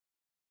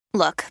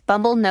Look,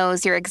 Bumble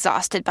knows you're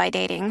exhausted by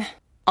dating.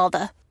 All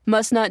the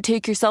must not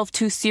take yourself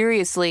too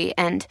seriously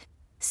and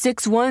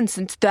 6'1"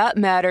 since that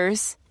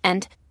matters.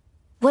 And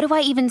what do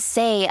I even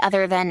say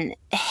other than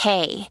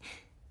hey?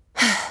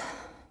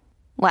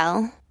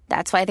 Well,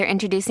 that's why they're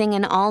introducing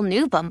an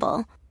all-new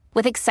Bumble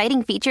with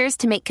exciting features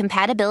to make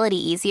compatibility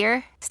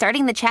easier,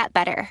 starting the chat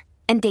better,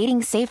 and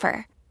dating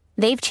safer.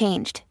 They've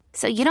changed,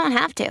 so you don't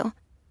have to.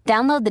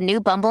 Download the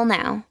new Bumble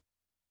now.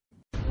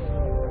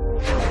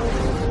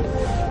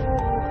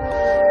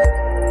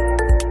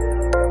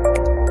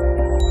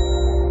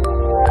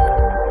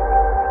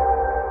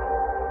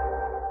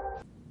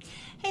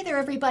 Hey there,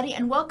 everybody,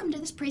 and welcome to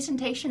this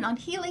presentation on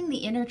healing the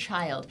inner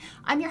child.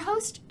 I'm your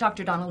host,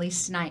 Dr. Dawn-Elise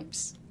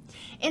Snipes.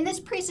 In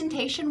this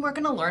presentation, we're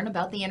going to learn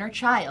about the inner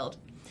child.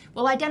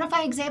 We'll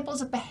identify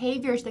examples of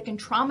behaviors that can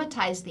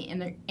traumatize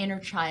the inner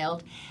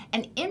child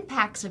and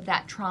impacts of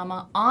that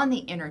trauma on the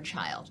inner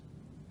child.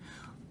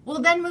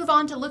 We'll then move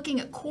on to looking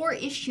at core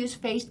issues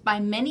faced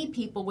by many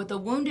people with a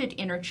wounded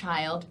inner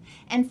child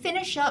and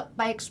finish up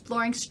by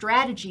exploring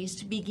strategies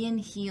to begin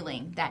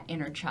healing that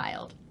inner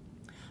child.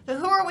 So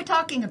who are we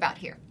talking about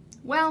here?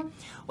 Well,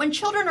 when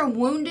children are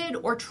wounded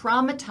or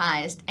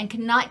traumatized and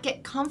cannot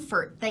get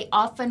comfort, they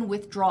often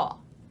withdraw.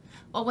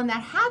 Well, when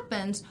that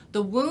happens,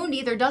 the wound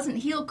either doesn't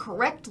heal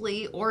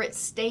correctly or it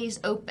stays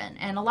open.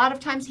 And a lot of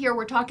times here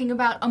we're talking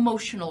about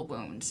emotional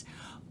wounds.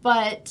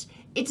 But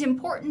it's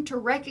important to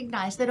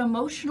recognize that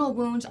emotional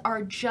wounds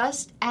are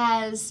just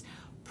as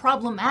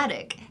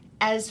problematic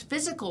as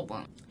physical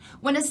wounds.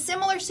 When a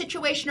similar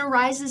situation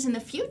arises in the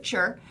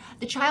future,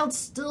 the child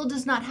still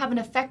does not have an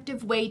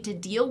effective way to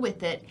deal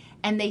with it,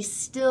 and they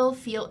still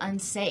feel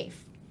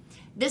unsafe.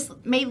 This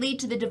may lead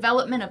to the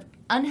development of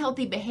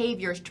unhealthy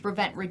behaviors to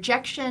prevent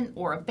rejection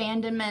or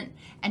abandonment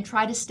and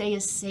try to stay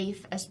as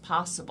safe as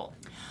possible.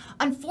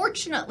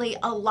 Unfortunately,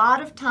 a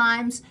lot of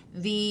times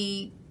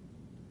the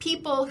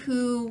people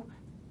who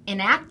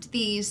enact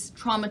these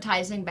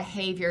traumatizing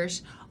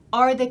behaviors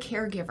are the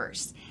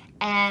caregivers,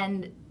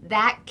 and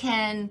that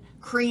can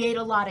create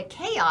a lot of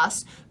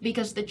chaos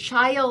because the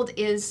child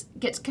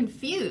gets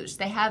confused.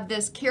 They have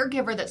this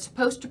caregiver that's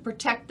supposed to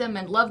protect them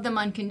and love them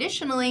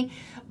unconditionally,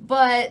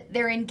 but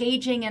they're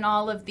engaging in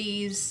all of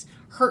these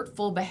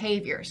hurtful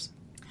behaviors.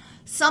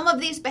 Some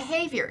of these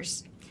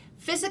behaviors,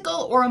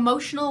 physical or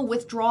emotional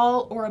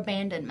withdrawal or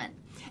abandonment.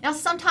 Now,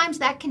 sometimes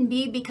that can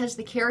be because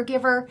the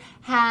caregiver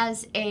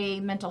has a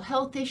mental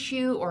health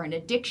issue or an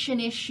addiction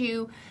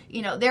issue.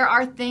 You know, there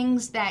are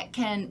things that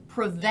can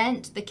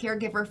prevent the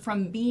caregiver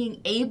from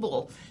being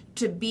able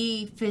to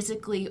be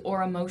physically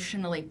or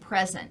emotionally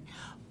present.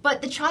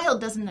 But the child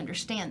doesn't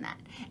understand that.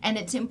 And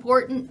it's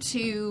important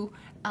to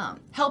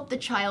help the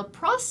child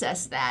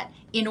process that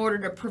in order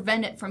to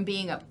prevent it from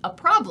being a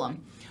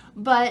problem.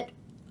 But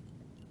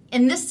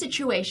in this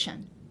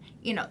situation,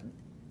 you know,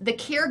 the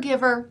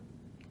caregiver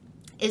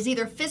is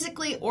either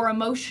physically or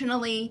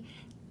emotionally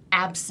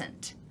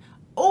absent,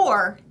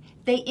 or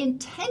they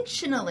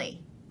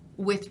intentionally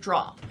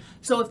withdraw.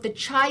 So if the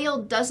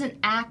child doesn't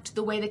act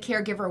the way the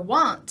caregiver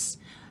wants,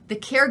 the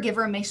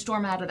caregiver may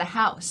storm out of the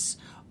house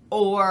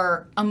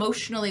or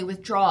emotionally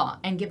withdraw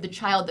and give the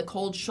child the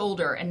cold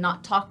shoulder and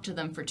not talk to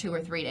them for 2 or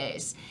 3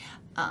 days.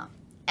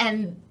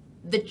 And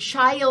the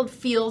child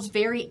feels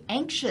very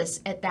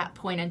anxious at that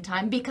point in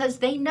time because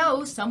they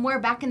know somewhere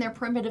back in their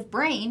primitive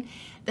brain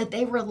that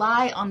they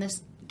rely on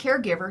this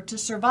caregiver to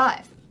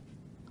survive.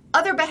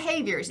 Other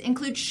behaviors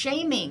include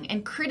shaming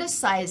and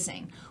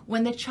criticizing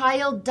when the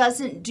child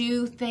doesn't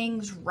do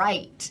things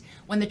right,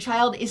 when the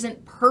child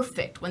isn't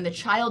perfect, when the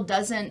child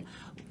doesn't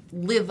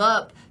live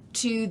up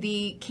to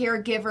the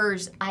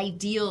caregiver's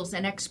ideals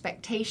and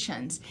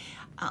expectations.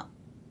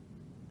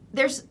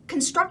 There's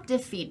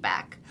constructive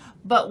feedback,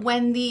 but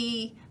when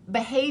the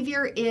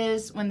behavior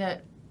is, when the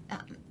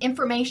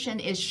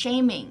information is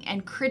shaming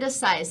and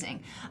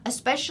criticizing,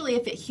 especially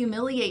if it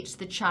humiliates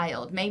the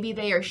child. Maybe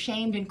they are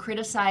shamed and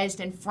criticized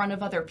in front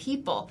of other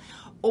people,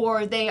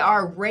 or they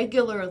are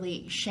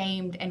regularly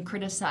shamed and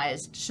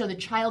criticized so the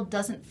child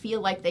doesn't feel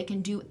like they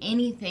can do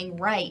anything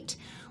right,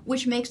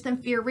 which makes them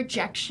fear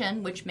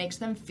rejection, which makes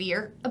them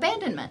fear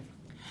abandonment.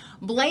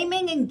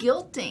 Blaming and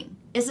guilting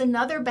is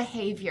another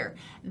behavior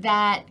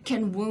that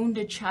can wound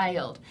a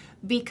child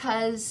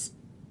because,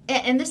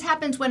 and this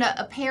happens when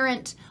a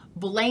parent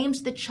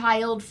blames the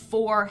child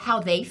for how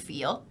they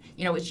feel.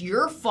 You know, it's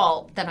your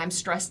fault that I'm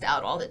stressed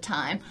out all the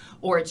time,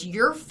 or it's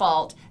your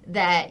fault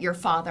that your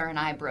father and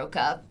I broke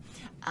up.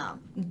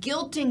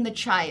 Guilting the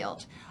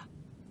child.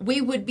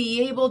 We would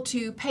be able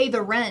to pay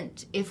the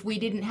rent if we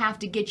didn't have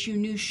to get you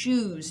new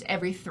shoes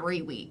every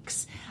 3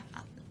 weeks.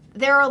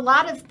 There are a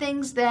lot of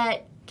things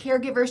that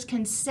caregivers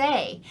can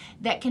say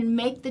that can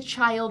make the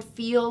child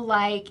feel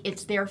like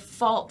it's their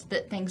fault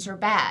that things are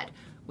bad,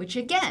 which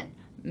again,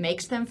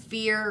 makes them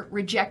fear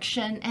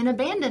rejection and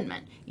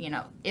abandonment. You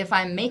know, if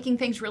I'm making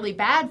things really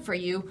bad for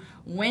you,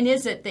 when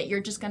is it that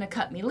you're just going to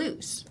cut me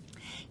loose?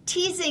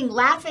 Teasing,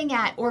 laughing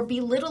at, or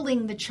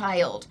belittling the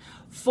child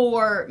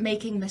for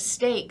making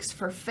mistakes,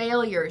 for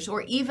failures,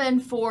 or even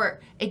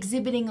for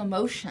exhibiting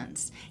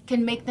emotions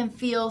can make them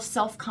feel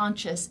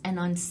self-conscious and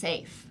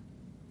unsafe.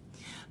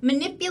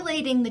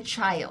 Manipulating the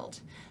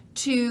child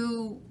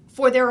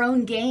for their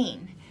own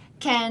gain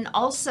can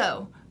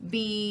also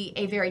be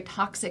a very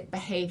toxic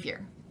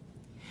behavior.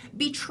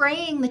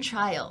 Betraying the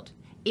child.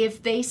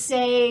 If they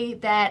say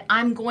that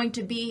I'm going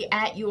to be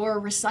at your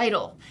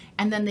recital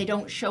and then they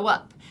don't show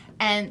up.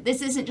 And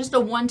this isn't just a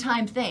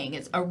one-time thing.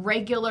 It's a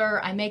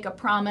regular, I make a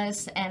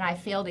promise and I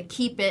fail to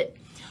keep it.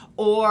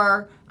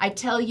 Or I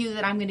tell you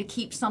that I'm going to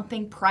keep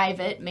something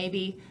private.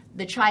 Maybe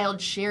the child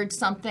shared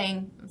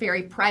something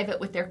very private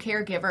with their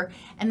caregiver,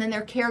 and then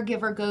their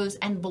caregiver goes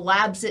and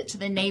blabs it to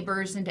the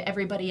neighbors and to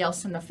everybody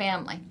else in the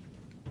family.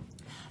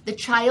 The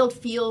child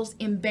feels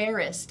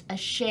embarrassed,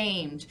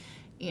 ashamed,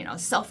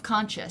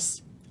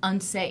 self-conscious,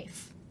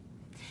 unsafe.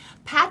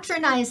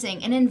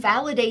 Patronizing and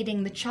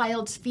invalidating the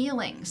child's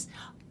feelings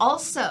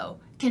also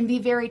can be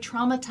very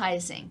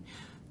traumatizing.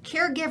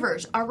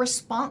 Caregivers are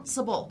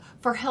responsible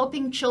for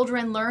helping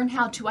children learn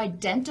how to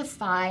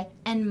identify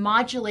and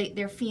modulate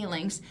their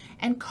feelings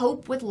and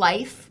cope with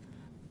life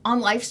on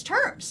life's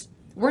terms.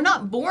 We're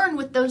not born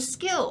with those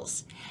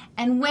skills.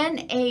 And when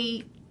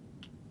a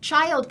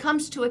child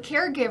comes to a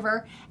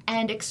caregiver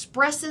and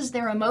expresses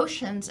their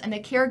emotions and the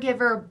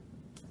caregiver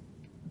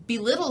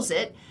belittles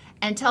it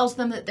and tells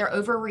them that they're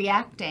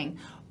overreacting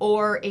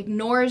or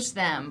ignores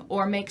them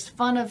or makes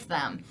fun of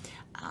them,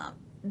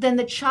 then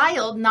the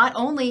child not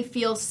only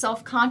feels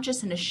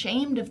self-conscious and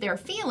ashamed of their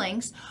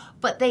feelings,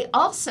 but they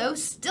also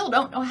still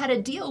don't know how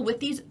to deal with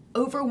these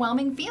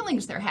overwhelming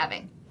feelings they're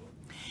having.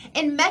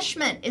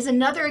 Enmeshment is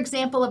another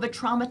example of a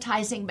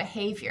traumatizing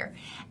behavior,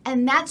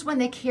 and that's when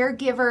the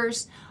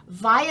caregivers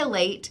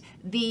violate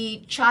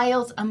the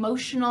child's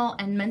emotional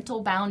and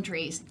mental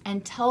boundaries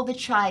and tell the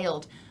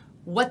child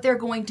what they're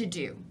going to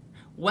do,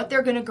 what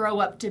they're going to grow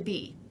up to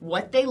be,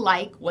 what they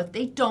like, what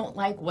they don't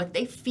like, what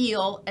they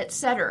feel,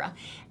 etc.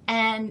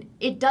 And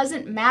it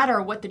doesn't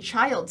matter what the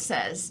child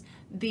says.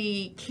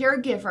 The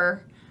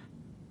caregiver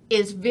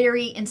is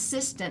very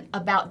insistent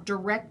about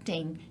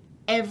directing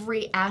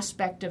every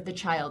aspect of the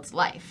child's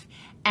life.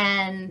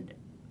 And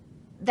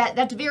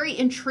that's very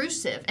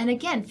intrusive and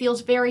again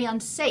feels very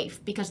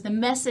unsafe because the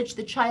message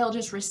the child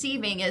is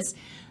receiving is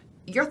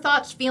your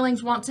thoughts,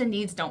 feelings, wants, and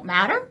needs don't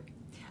matter.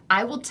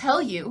 I will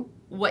tell you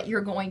what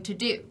you're going to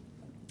do.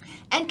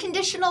 And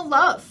conditional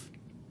love.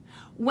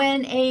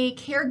 When a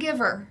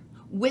caregiver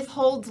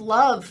withholds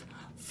love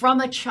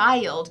from a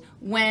child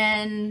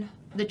when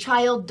the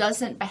child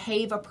doesn't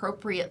behave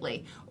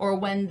appropriately or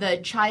when the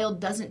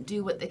child doesn't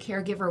do what the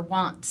caregiver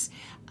wants,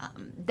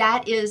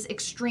 that is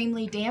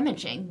extremely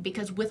damaging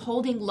because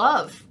withholding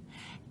love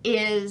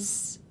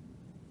is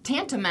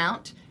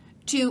tantamount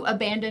to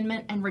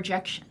abandonment and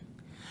rejection.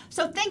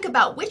 So think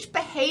about which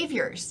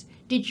behaviors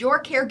did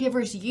your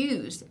caregivers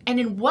use, and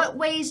in what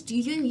ways do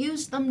you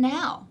use them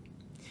now?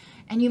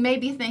 And you may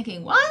be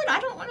thinking, what? I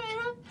don't want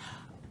to.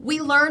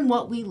 We learn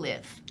what we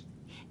live.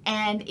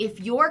 And if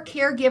your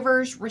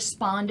caregivers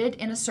responded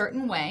in a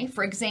certain way,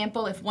 for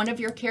example, if one of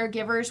your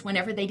caregivers,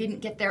 whenever they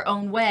didn't get their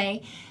own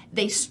way,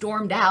 they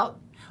stormed out,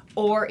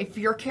 or if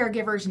your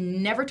caregivers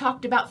never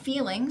talked about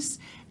feelings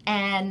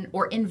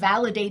or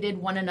invalidated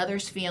one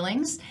another's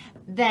feelings,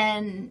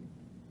 then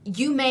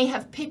you may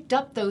have picked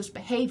up those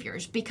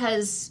behaviors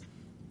because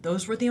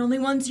those were the only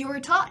ones you were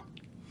taught.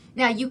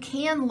 Now, you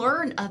can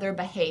learn other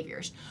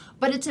behaviors,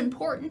 but it's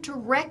important to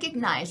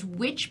recognize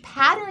which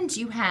patterns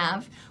you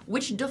have,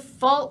 which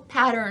default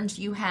patterns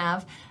you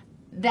have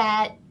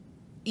that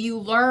you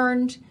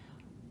learned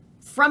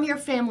from your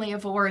family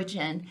of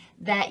origin,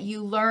 that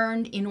you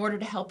learned in order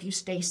to help you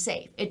stay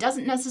safe. It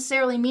doesn't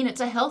necessarily mean it's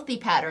a healthy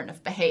pattern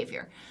of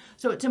behavior.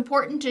 So it's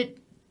important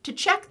to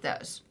check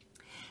those.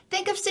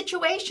 Think of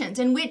situations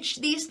in which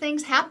these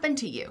things happen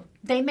to you.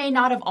 They may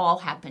not have all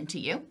happened to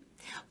you,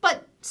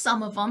 but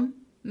some of them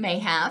may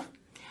have.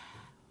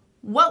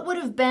 What would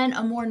have been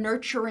a more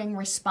nurturing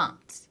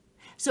response?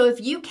 So if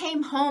you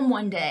came home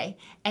one day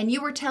and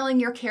you were telling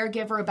your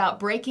caregiver about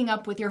breaking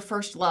up with your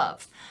first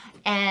love,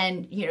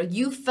 and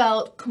you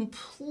felt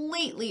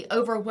completely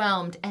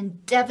overwhelmed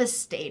and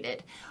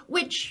devastated,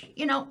 which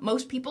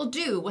most people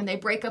do when they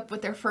break up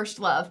with their first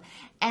love,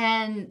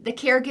 and the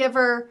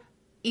caregiver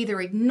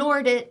either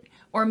ignored it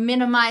or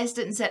minimized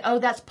it and said, oh,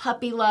 that's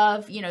puppy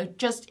love,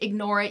 just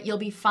ignore it, you'll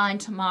be fine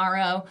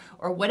tomorrow,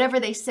 or whatever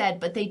they said,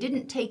 but they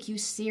didn't take you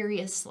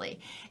seriously.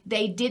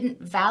 They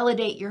didn't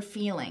validate your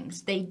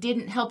feelings. They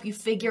didn't help you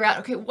figure out,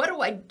 okay, what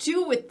do I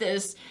do with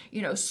this,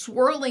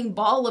 swirling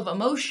ball of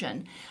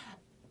emotion?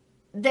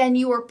 Then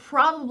you were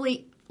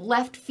probably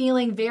left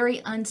feeling very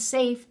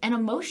unsafe and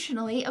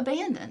emotionally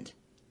abandoned.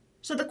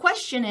 So the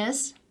question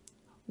is,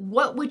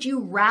 what would you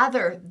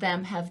rather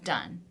them have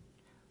done?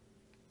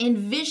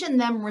 Envision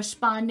them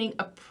responding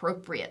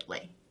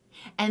appropriately.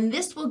 And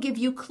this will give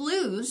you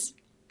clues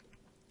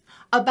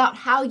about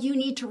how you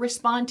need to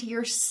respond to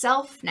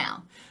yourself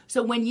now.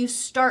 So when you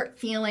start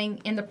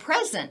feeling in the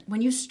present,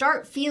 when you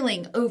start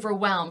feeling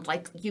overwhelmed,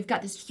 like you've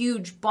got this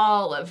huge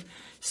ball of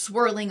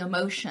swirling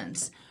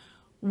emotions,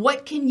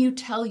 what can you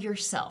tell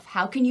yourself?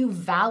 How can you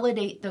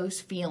validate those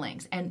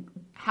feelings? And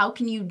how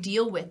can you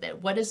deal with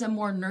it? What is a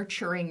more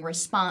nurturing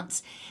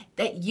response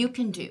that you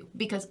can do?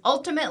 Because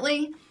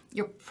ultimately,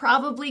 you're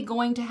probably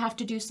going to have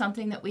to do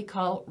something that we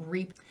call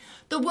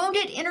The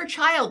wounded inner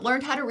child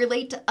learned how to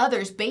relate to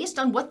others based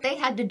on what they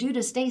had to do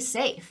to stay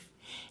safe.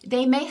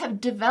 They may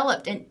have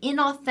developed an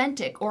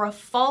inauthentic or a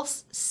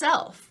false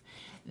self.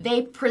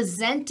 They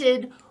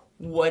presented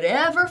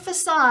whatever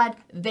facade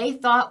they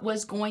thought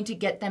was going to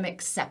get them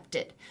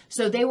accepted.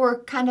 So they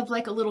were kind of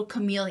like a little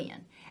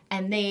chameleon,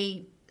 and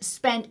they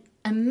spent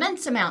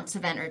immense amounts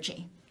of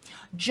energy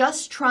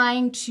just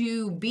trying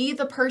to be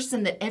the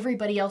person that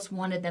everybody else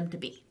wanted them to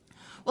be.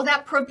 Well,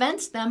 that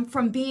prevents them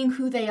from being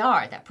who they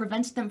are. That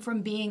prevents them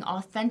from being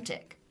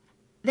authentic.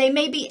 They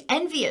may be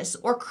envious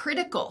or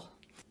critical.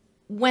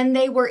 When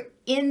they were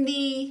in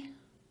the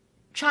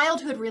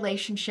childhood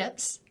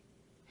relationships,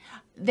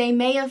 they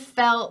may have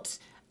felt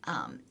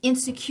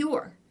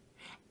insecure.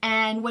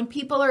 And when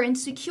people are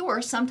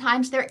insecure,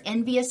 sometimes they're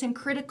envious and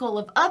critical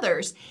of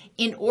others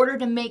in order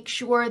to make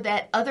sure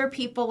that other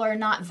people are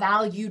not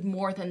valued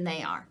more than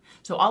they are.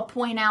 So I'll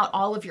point out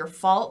all of your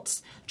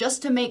faults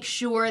just to make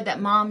sure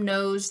that mom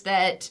knows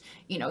that,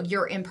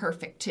 you're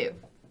imperfect too.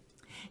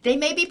 They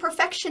may be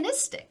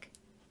perfectionistic.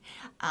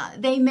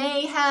 They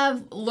may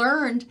have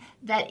learned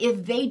that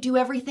if they do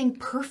everything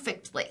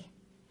perfectly,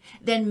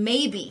 then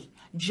maybe,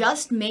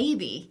 just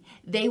maybe,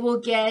 they will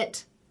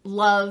get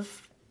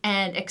love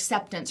and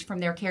acceptance from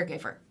their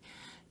caregiver.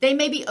 They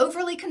may be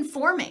overly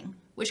conforming,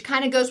 which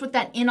kind of goes with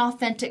that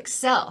inauthentic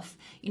self.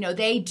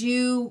 They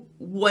do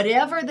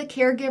whatever the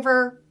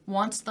caregiver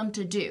wants them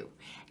to do.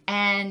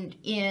 And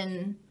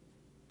in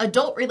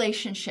adult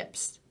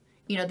relationships,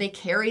 they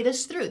carry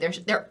this through.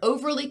 They're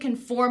overly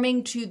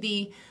conforming to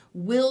the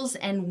wills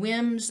and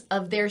whims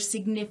of their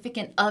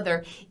significant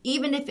other,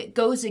 even if it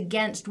goes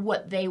against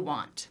what they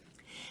want.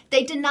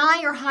 They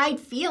deny or hide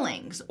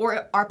feelings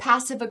or are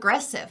passive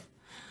aggressive.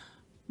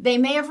 They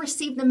may have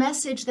received the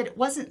message that it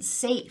wasn't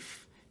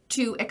safe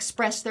to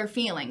express their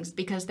feelings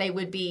because they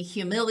would be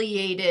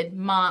humiliated,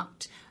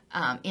 mocked,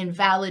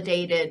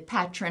 invalidated,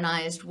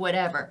 patronized,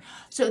 whatever.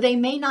 So they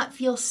may not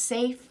feel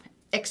safe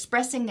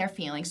expressing their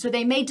feelings. So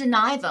they may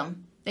deny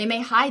them. They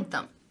may hide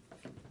them.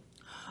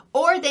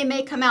 Or they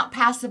may come out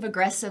passive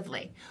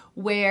aggressively,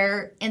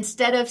 where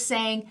instead of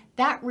saying,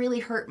 that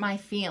really hurt my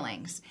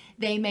feelings,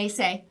 they may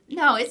say,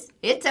 no,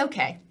 it's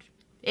okay.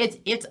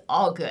 It's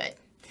all good.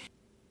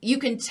 You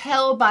can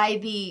tell by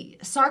the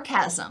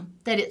sarcasm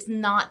that it's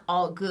not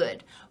all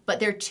good, but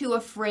they're too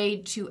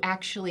afraid to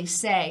actually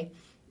say,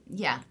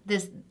 yeah,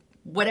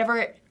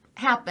 whatever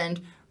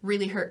happened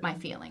really hurt my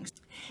feelings.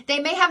 They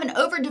may have an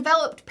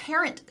overdeveloped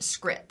parent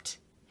script.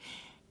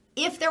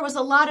 If there was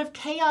a lot of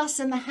chaos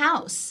in the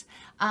house,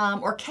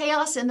 or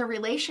chaos in the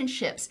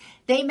relationships,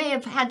 they may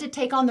have had to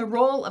take on the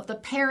role of the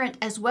parent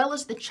as well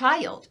as the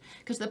child,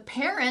 because the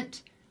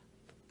parent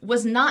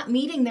was not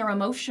meeting their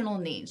emotional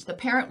needs. The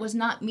parent was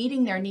not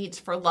meeting their needs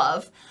for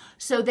love.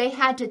 So they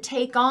had to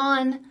take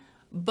on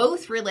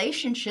both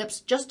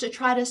relationships just to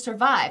try to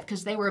survive,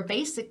 because they were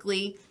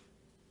basically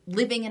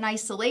living in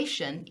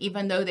isolation,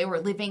 even though they were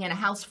living in a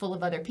house full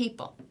of other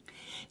people.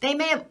 They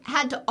may have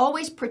had to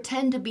always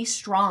pretend to be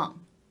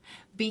strong,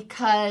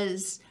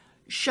 because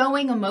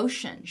showing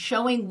emotion,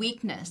 showing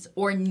weakness,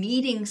 or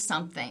needing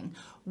something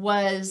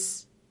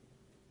was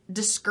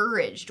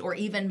discouraged or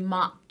even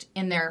mocked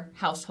in their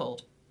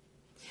household.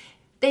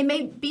 They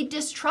may be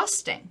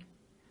distrusting.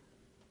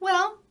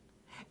 Well,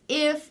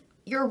 if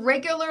you're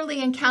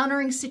regularly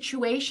encountering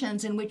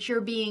situations in which you're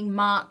being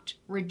mocked,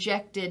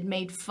 rejected,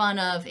 made fun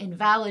of,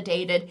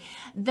 invalidated,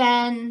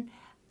 then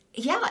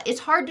yeah,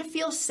 it's hard to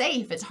feel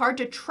safe. It's hard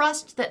to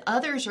trust that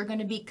others are going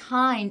to be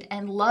kind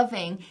and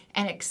loving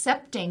and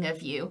accepting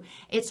of you.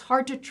 It's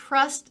hard to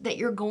trust that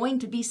you're going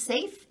to be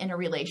safe in a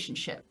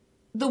relationship.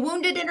 The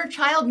wounded inner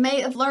child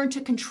may have learned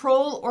to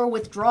control or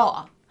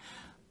withdraw.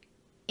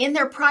 In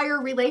their prior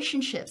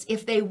relationships,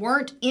 if they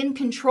weren't in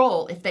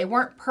control, if they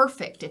weren't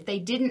perfect, if they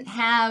didn't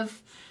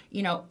have,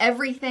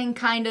 everything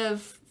kind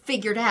of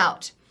figured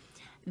out,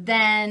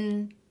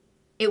 then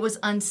it was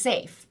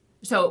unsafe.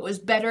 So it was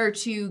better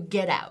to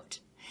get out.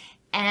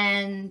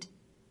 And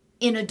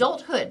in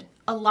adulthood,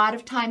 a lot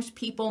of times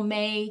people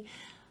may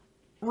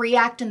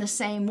react in the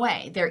same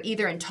way. They're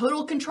either in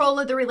total control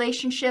of the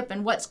relationship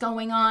and what's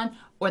going on,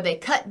 or they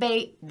cut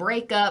bait,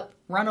 break up,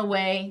 run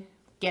away,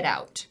 get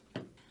out.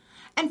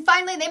 And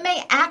finally, they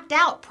may act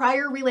out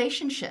prior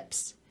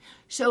relationships.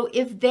 So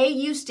if they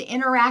used to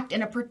interact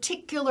in a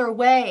particular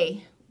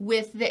way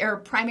with their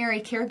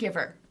primary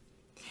caregiver,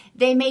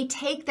 they may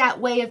take that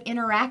way of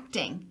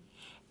interacting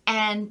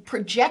and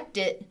project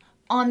it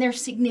on their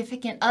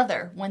significant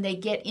other when they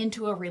get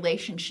into a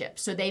relationship.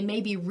 So they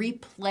may be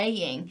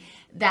replaying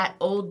that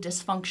old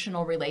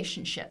dysfunctional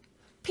relationship.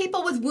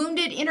 People with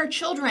wounded inner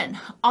children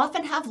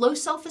often have low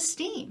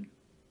self-esteem.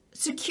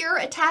 Secure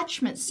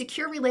attachments,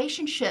 secure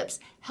relationships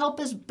help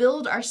us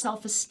build our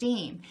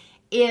self-esteem.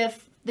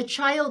 If the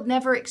child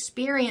never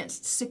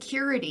experienced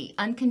security,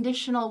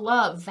 unconditional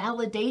love,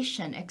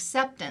 validation,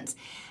 acceptance,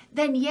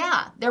 then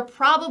yeah, they're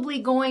probably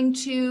going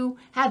to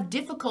have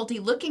difficulty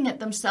looking at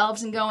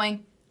themselves and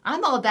going,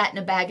 I'm all that in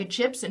a bag of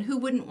chips, and who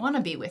wouldn't want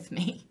to be with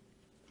me?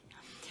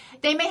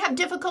 They may have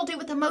difficulty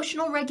with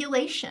emotional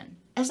regulation.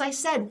 As I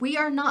said, we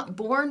are not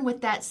born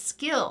with that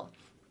skill.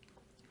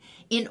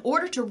 In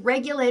order to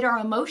regulate our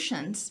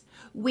emotions,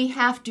 we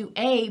have to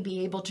A,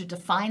 be able to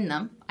define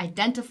them,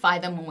 identify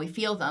them when we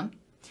feel them,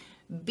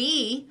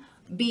 B,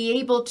 be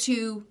able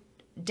to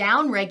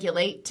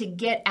downregulate to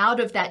get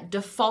out of that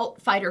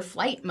default fight or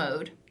flight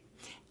mode,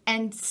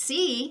 and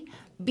C,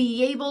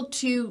 be able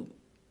to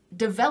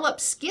develop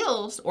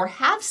skills or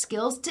have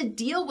skills to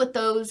deal with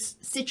those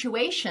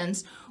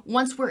situations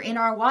once we're in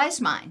our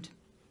wise mind.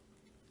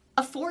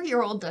 A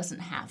 4-year-old doesn't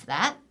have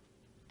that.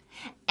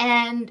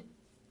 And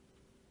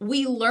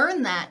we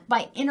learn that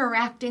by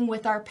interacting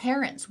with our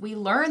parents. We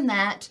learn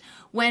that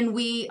when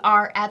we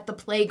are at the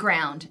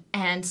playground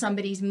and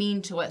somebody's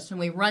mean to us and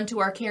we run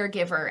to our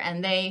caregiver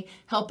and they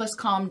help us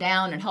calm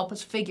down and help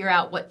us figure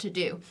out what to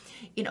do.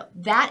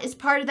 That is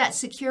part of that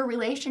secure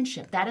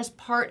relationship. That is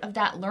part of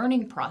that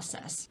learning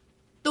process.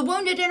 The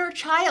wounded inner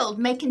child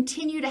may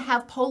continue to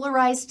have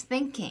polarized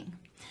thinking.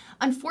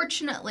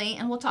 Unfortunately,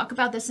 and we'll talk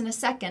about this in a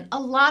second, a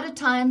lot of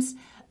times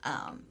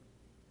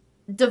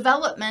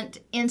development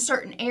in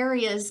certain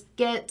areas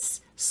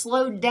gets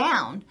slowed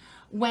down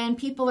when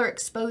people are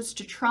exposed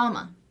to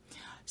trauma.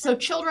 So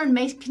children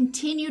may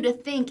continue to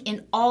think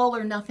in all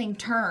or nothing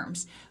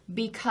terms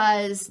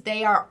because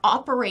they are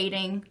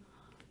operating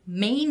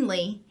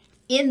mainly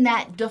in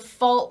that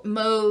default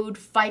mode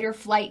fight or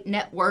flight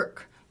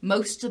network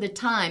most of the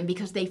time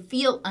because they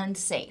feel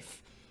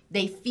unsafe.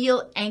 They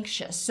feel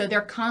anxious, so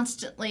they're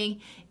constantly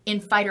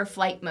in fight or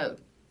flight mode.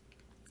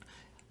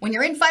 When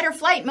you're in fight or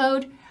flight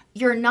mode,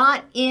 you're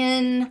not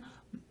in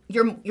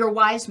your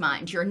wise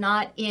mind. You're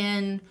not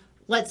in,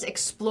 let's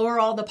explore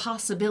all the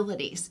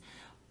possibilities.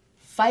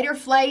 Fight or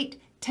flight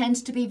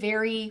tends to be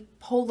very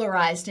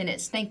polarized in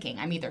its thinking.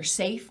 I'm either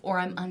safe or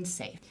I'm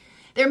unsafe.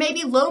 There may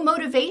be low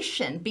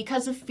motivation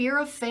because of fear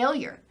of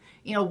failure.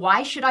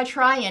 Why should I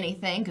try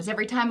anything? Because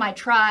every time I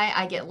try,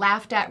 I get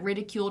laughed at,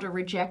 ridiculed, or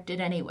rejected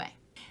anyway.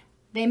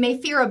 They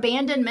may fear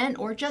abandonment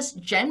or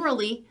just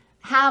generally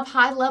have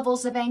high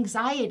levels of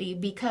anxiety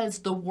because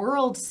the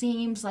world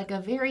seems like a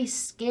very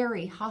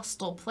scary,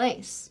 hostile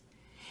place.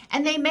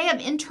 And they may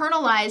have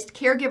internalized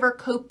caregiver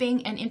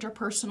coping and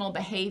interpersonal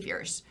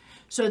behaviors.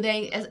 So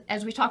they,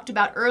 as we talked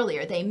about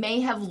earlier, they may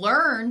have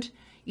learned,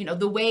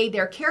 the way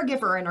their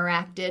caregiver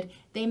interacted,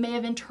 they may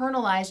have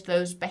internalized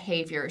those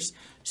behaviors.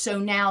 So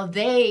now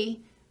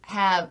they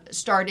have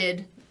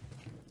started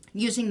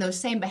using those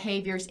same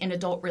behaviors in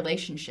adult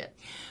relationship.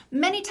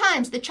 Many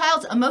times the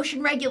child's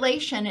emotion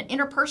regulation and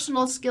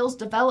interpersonal skills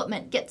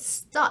development gets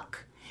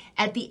stuck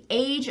at the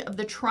age of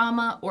the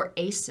trauma or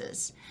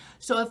ACEs.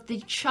 So if the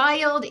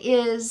child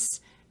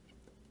is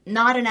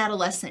not an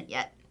adolescent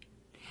yet,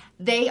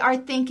 they are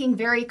thinking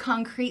very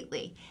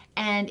concretely.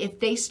 And if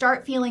they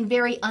start feeling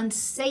very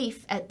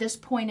unsafe at this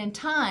point in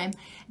time,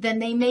 then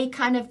they may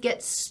kind of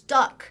get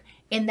stuck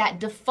in that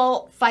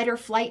default fight or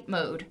flight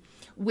mode,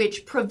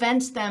 which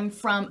prevents them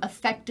from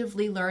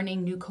effectively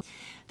learning new coping.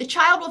 The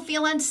child will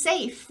feel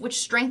unsafe, which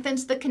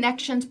strengthens the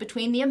connections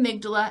between the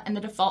amygdala and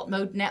the default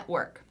mode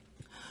network.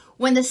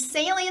 When the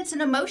salience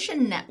and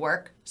emotion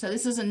network, so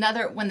this is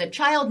another, when the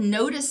child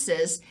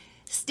notices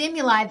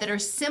stimuli that are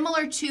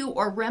similar to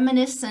or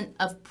reminiscent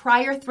of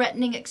prior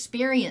threatening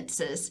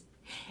experiences,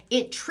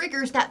 it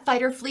triggers that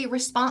fight or flee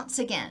response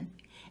again.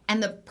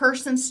 And the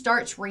person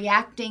starts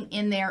reacting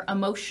in their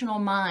emotional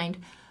mind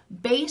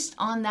based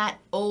on that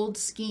old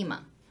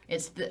schema.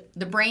 It's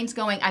the brain's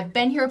going, I've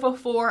been here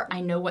before,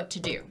 I know what to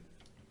do.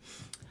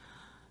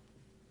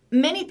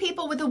 Many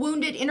people with a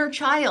wounded inner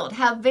child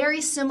have very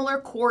similar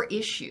core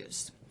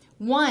issues.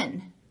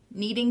 1,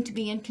 needing to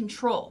be in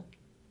control.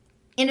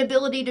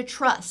 Inability to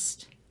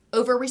trust.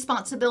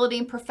 Over-responsibility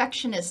and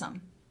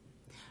perfectionism.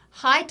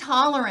 High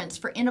tolerance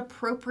for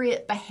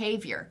inappropriate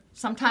behavior,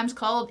 sometimes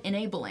called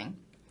enabling.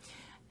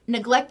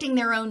 Neglecting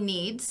their own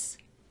needs.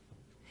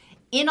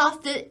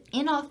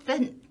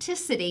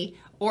 Inauthenticity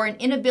or an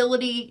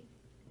inability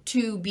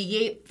to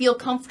feel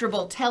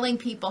comfortable telling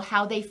people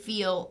how they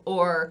feel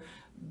or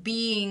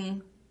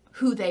being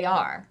who they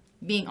are,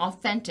 being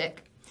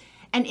authentic.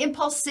 And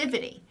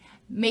impulsivity.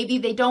 Maybe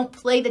they don't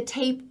play the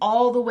tape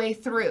all the way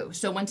through.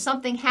 So when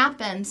something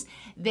happens,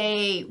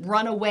 they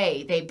run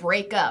away, they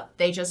break up,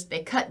 they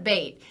cut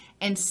bait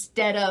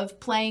instead of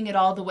playing it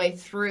all the way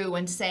through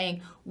and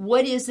saying,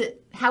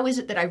 how is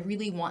it that I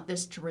really want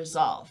this to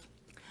resolve?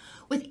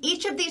 With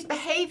each of these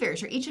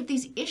behaviors or each of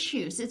these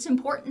issues, it's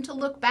important to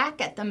look back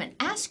at them and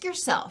ask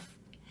yourself,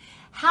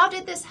 how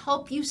did this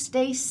help you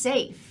stay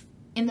safe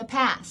in the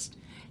past?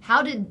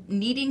 How did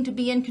needing to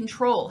be in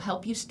control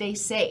help you stay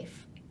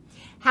safe?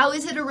 How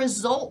is it a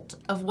result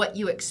of what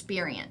you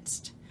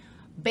experienced?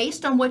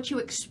 Based on what you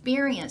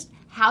experienced,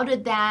 how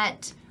did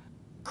that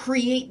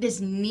create this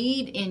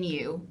need in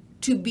you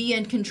to be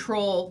in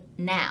control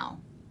now.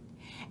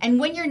 And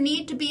when your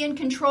need to be in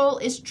control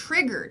is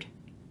triggered,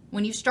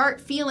 when you start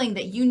feeling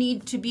that you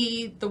need to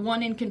be the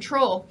one in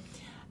control,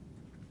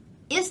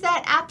 is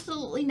that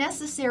absolutely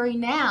necessary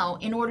now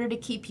in order to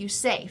keep you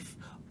safe?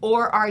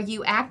 Or are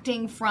you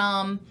acting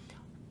from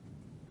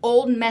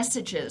old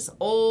messages,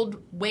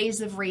 old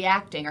ways of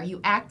reacting? Are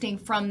you acting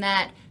from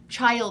that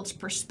child's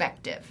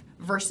perspective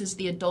versus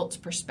the adult's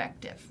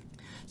perspective?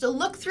 So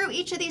look through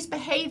each of these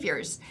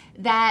behaviors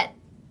that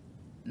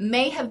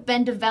may have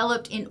been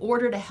developed in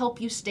order to help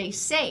you stay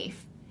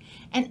safe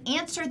and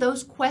answer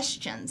those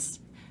questions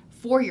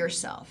for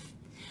yourself.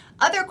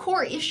 Other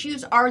core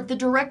issues are the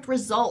direct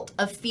result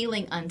of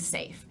feeling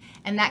unsafe,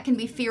 and that can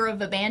be fear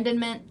of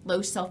abandonment,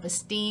 low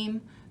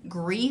self-esteem,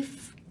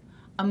 grief,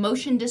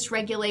 emotion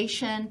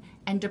dysregulation,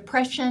 and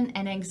depression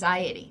and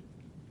anxiety.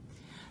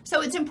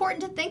 So it's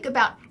important to think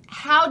about,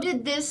 how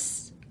did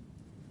this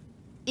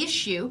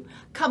issue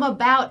come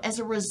about as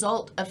a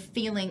result of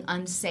feeling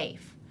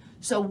unsafe?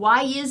 So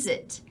why is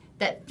it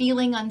that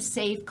feeling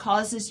unsafe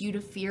causes you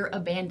to fear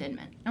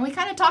abandonment? And we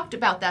kind of talked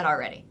about that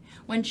already.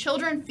 When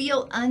children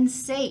feel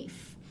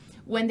unsafe,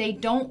 when they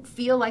don't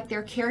feel like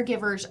their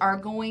caregivers are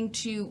going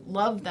to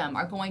love them,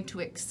 are going to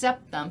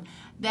accept them,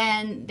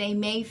 then they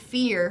may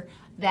fear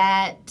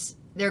that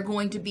they're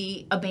going to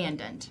be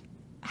abandoned.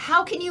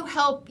 How can you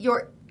help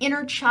your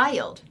inner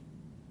child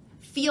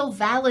feel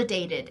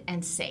validated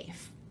and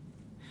safe?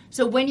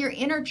 So when your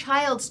inner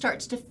child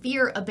starts to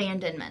fear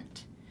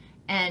abandonment,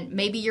 and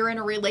maybe you're in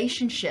a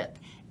relationship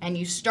and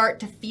you start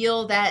to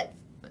feel that,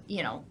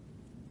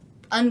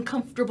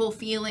 uncomfortable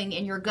feeling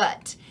in your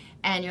gut,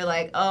 and you're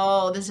like,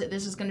 oh, this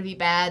is going to be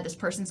bad. This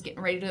person's getting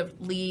ready to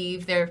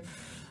leave. They're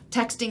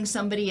texting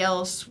somebody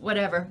else,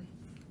 whatever.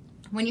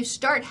 When you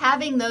start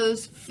having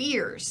those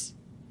fears,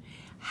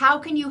 how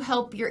can you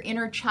help your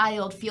inner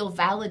child feel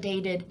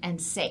validated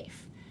and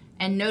safe?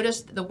 And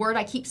notice the word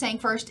I keep saying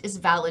first is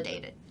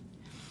validated.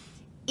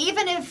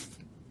 Even if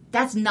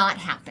that's not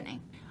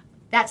happening,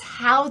 that's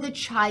how the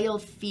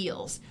child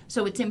feels.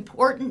 So it's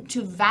important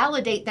to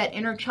validate that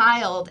inner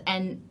child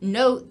and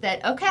note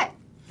that, okay,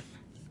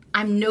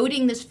 I'm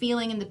noting this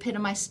feeling in the pit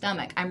of my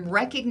stomach. I'm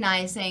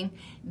recognizing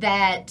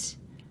that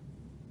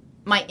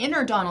my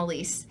inner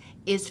Dawn-Elise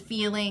is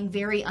feeling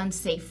very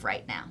unsafe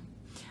right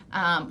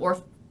now,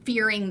 or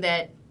fearing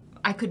that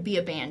I could be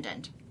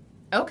abandoned.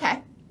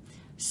 Okay,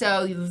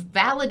 so you've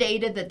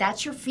validated that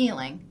that's your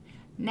feeling.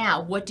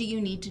 Now, what do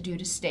you need to do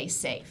to stay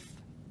safe?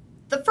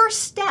 The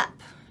first step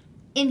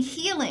in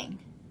healing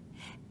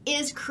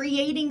is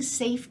creating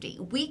safety.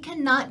 We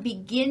cannot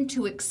begin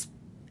to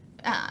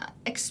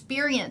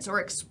experience or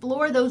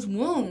explore those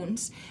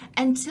wounds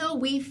until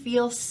we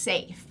feel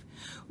safe,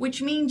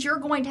 which means you're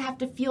going to have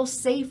to feel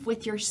safe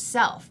with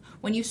yourself.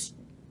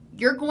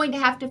 You're going to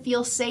have to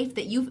feel safe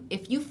that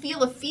if you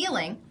feel a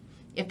feeling,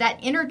 if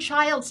that inner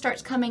child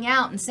starts coming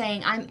out and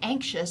saying, I'm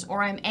anxious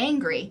or I'm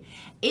angry,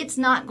 it's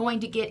not going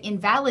to get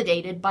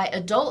invalidated by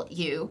adult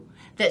you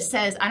that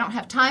says, I don't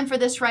have time for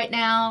this right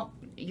now.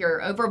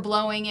 You're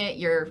overblowing it.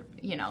 You're,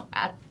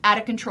 out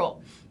of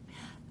control.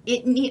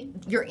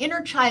 Your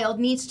inner child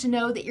needs to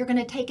know that you're going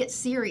to take it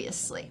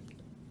seriously.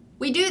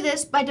 We do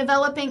this by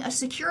developing a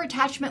secure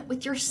attachment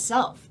with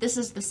yourself. This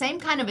is the same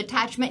kind of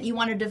attachment you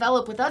want to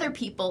develop with other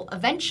people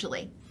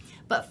eventually.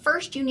 But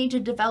first you need to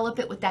develop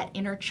it with that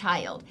inner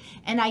child.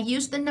 And I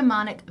use the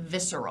mnemonic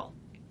visceral.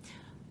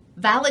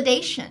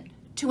 Validation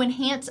to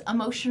enhance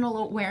emotional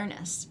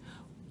awareness.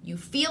 You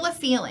feel a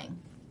feeling.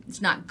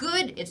 It's not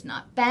good, it's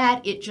not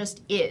bad, it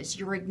just is.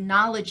 You're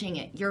acknowledging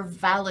it, you're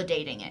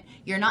validating it.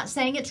 You're not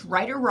saying it's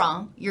right or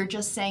wrong, you're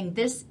just saying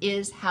this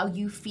is how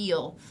you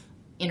feel,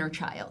 inner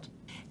child.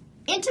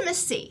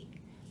 Intimacy,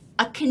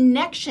 a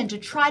connection to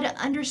try to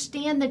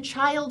understand the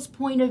child's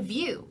point of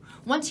view.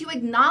 Once you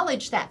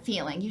acknowledge that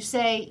feeling, you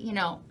say,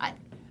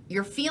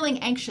 you're feeling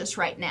anxious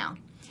right now.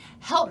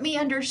 Help me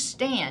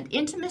understand.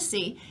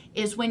 Intimacy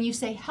is when you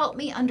say, help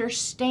me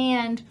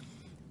understand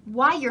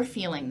why you're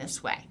feeling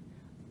this way.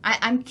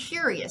 I'm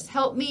curious.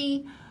 Help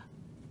me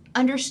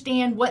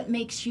understand what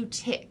makes you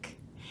tick.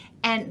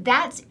 And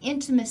that's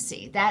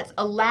intimacy. That's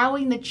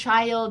allowing the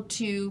child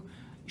to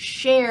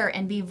share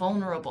and be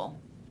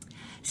vulnerable.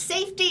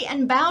 Safety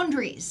and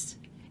boundaries.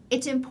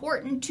 It's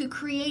important to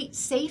create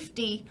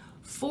safety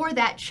for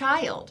that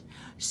child.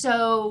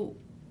 So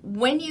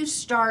when you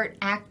start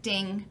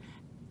acting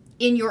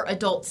in your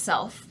adult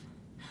self,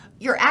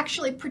 you're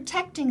actually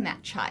protecting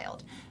that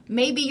child.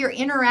 Maybe you're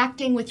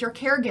interacting with your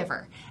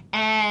caregiver,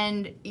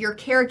 and your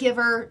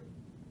caregiver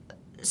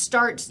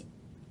starts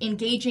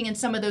engaging in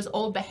some of those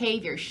old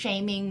behaviors,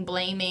 shaming,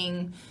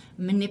 blaming,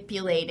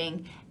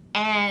 manipulating,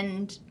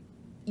 and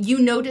you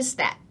notice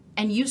that,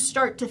 and you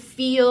start to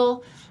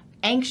feel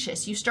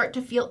anxious, you start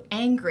to feel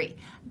angry.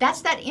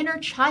 That's that inner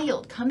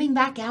child coming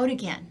back out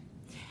again.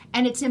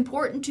 And it's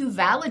important to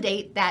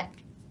validate that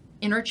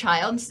inner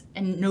child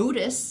and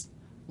notice,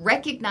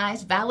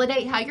 recognize,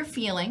 validate how you're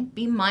feeling,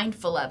 be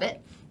mindful of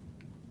it,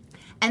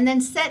 and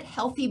then set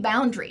healthy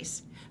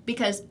boundaries,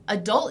 because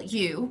adult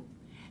you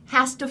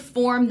has to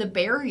form the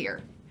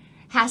barrier,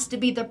 has to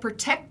be the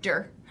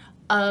protector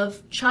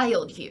of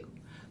child you.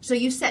 So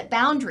you set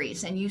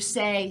boundaries and you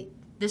say,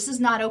 this is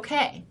not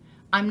okay.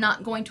 I'm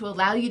not going to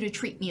allow you to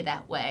treat me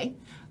that way.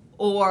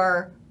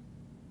 Or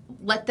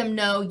let them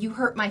know you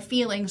hurt my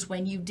feelings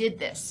when you did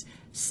this.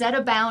 Set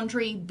a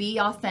boundary, be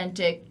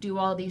authentic, do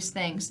all these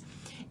things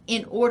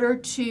in order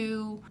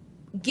to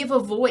give a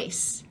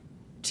voice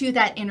to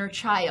that inner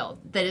child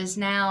that is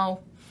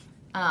now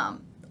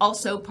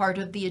also part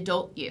of the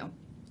adult you.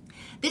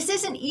 This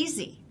isn't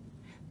easy.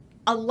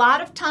 A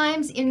lot of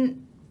times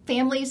in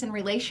families and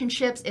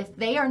relationships, if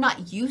they are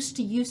not used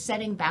to you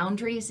setting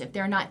boundaries, if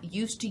they're not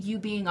used to you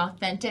being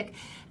authentic,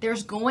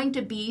 there's going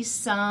to be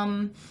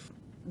some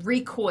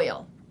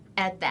recoil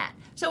at that.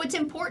 So it's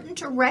important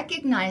to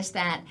recognize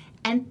that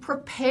and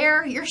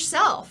prepare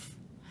yourself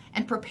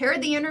and prepare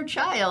the inner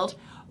child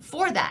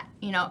for that.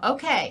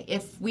 Okay,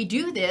 if we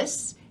do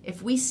this,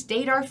 if we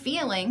state our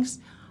feelings,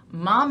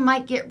 mom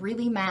might get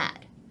really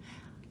mad.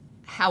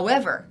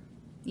 However,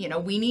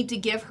 we need to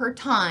give her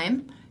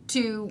time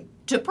to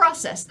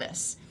process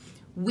this.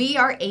 We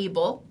are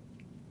able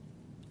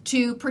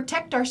to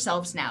protect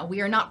ourselves now.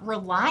 We are not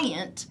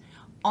reliant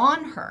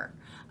on her.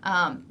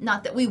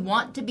 Not that we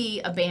want to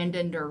be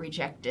abandoned or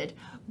rejected,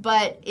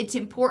 but it's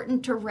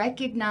important to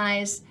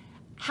recognize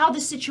how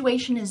the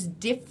situation is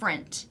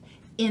different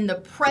in the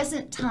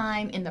present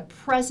time, in the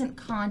present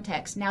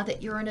context, now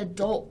that you're an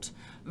adult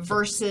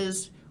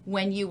versus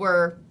when you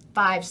were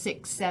 5,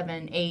 6,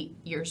 7, 8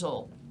 years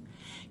old.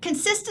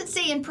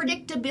 Consistency and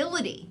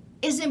predictability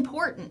is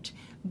important.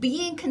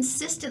 Being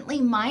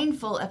consistently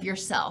mindful of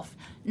yourself,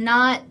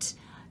 not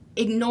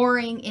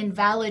ignoring,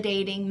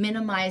 invalidating,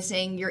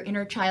 minimizing your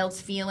inner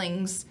child's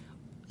feelings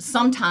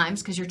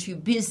sometimes because you're too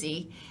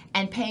busy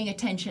and paying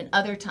attention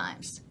other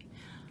times.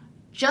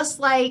 Just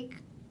like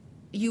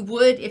you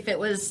would if it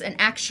was an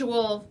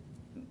actual,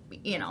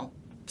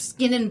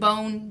 skin and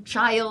bone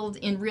child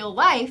in real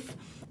life,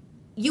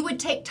 you would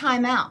take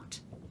time out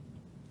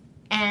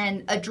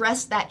and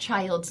address that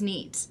child's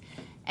needs.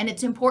 And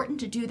it's important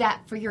to do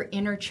that for your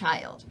inner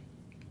child.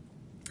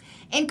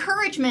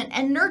 Encouragement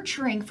and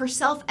nurturing for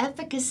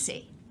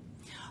self-efficacy.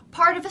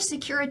 Part of a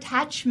secure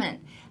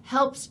attachment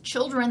helps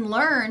children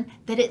learn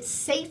that it's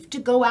safe to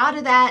go out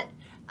of that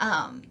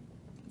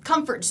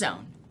comfort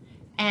zone.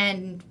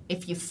 And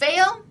if you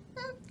fail,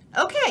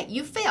 okay,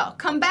 you fail.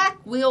 Come back,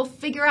 we'll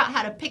figure out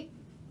how to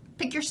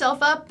pick yourself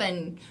up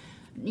and,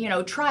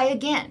 try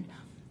again.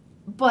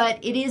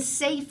 But it is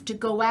safe to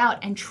go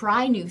out and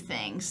try new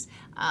things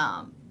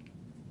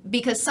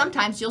because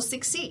sometimes you'll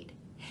succeed.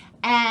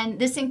 And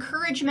this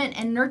encouragement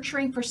and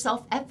nurturing for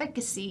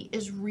self-efficacy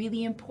is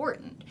really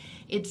important.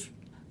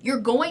 You're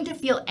going to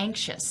feel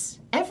anxious.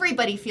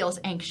 Everybody feels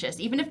anxious,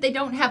 even if they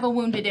don't have a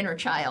wounded inner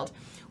child,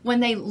 when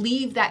they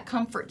leave that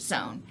comfort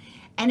zone.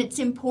 And it's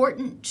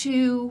important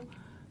to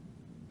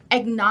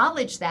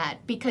acknowledge that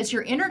because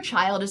your inner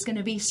child is going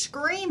to be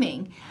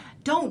screaming,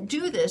 don't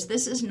do this,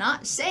 this is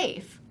not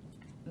safe,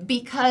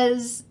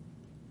 because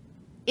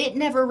it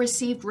never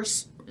received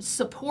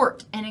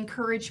support and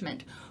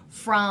encouragement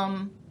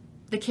from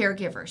the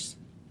caregivers.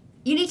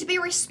 You need to be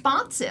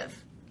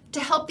responsive to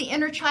help the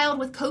inner child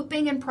with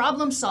coping and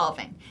problem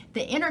solving.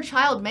 The inner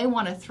child may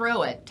want to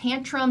throw a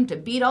tantrum to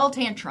beat all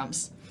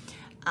tantrums.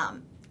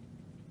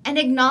 And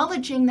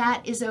acknowledging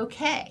that is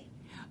okay.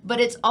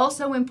 But it's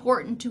also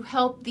important to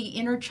help the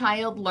inner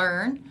child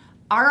learn,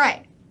 all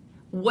right,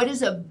 what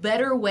is a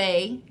better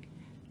way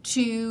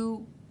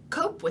to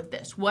cope with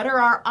this? What are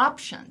our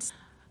options?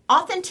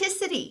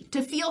 Authenticity,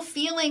 to feel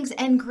feelings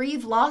and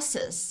grieve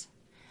losses.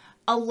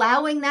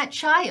 Allowing that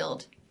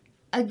child,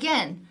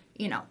 again,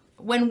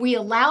 when we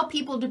allow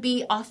people to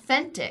be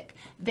authentic,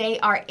 they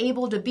are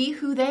able to be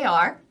who they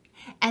are,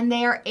 and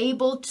they are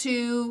able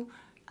to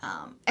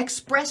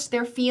express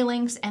their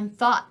feelings and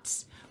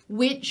thoughts,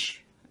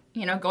 which,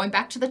 going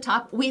back to the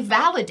top, we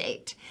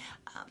validate.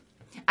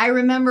 I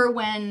remember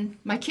when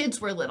my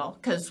kids were little,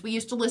 because we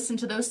used to listen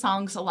to those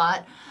songs a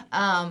lot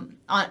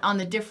on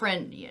the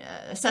different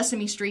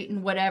Sesame Street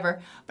and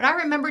whatever. But I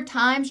remember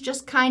times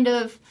just kind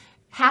of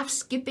half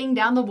skipping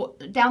down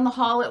the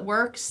hall at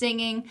work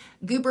singing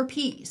Goober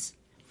Peas.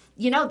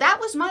 That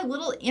was my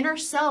little inner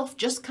self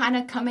just kind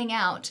of coming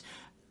out,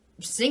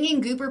 singing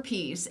Goober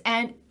Peas.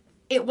 And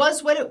it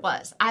was what it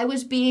was. I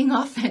was being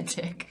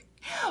authentic.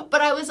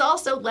 But I was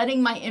also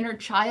letting my inner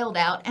child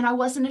out, and I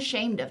wasn't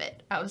ashamed of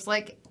it. I was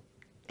like,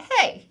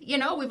 hey,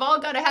 we've all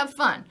got to have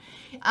fun.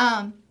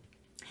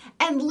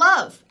 And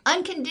love,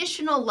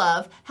 unconditional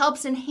love,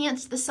 helps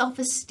enhance the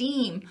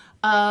self-esteem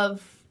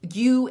of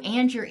you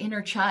and your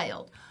inner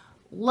child.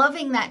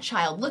 Loving that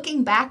child,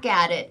 looking back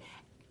at it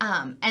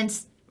and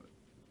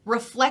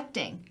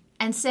reflecting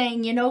and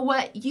saying, you know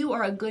what, you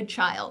are a good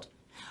child.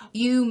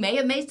 You may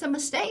have made some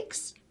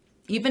mistakes.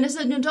 Even as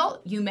an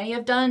adult, you may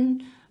have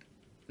done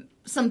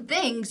some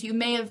things, you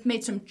may have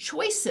made some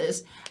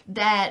choices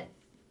that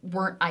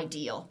weren't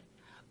ideal.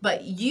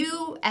 But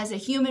you, as a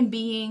human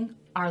being,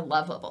 are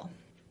lovable.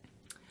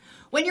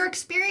 When you're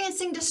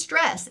experiencing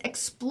distress,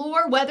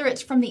 explore whether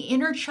it's from the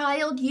inner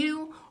child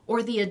you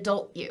or the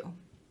adult you.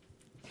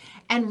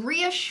 And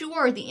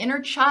reassure the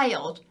inner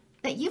child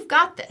that you've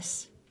got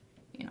this.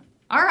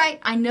 All right,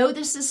 I know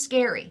this is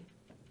scary,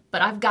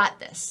 but I've got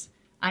this.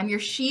 I'm your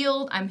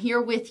shield. I'm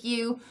here with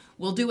you.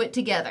 We'll do it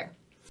together.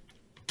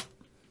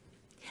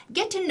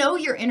 Get to know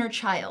your inner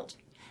child.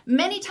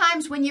 Many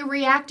times when you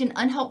react in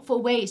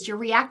unhelpful ways, you're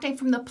reacting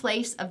from the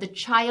place of the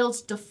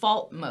child's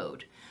default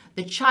mode.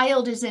 The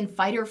child is in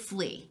fight or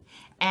flee,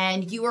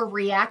 and you are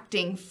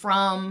reacting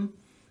from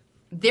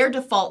their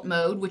default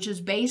mode, which is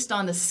based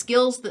on the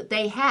skills that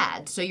they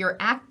had. So you're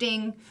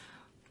acting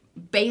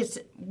based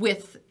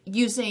with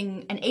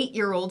using an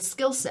 8-year-old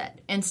skill set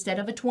instead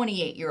of a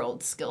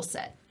 28-year-old skill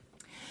set.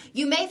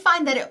 You may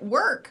find that at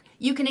work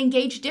you can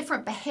engage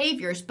different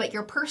behaviors, but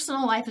your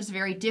personal life is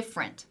very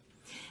different.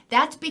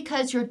 That's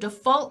because your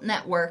default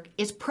network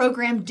is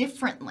programmed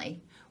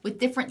differently with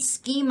different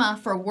schema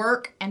for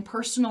work and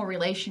personal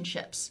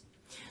relationships.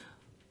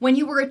 When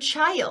you were a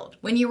child,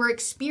 when you were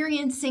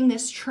experiencing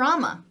this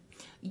trauma,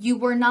 you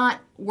were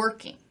not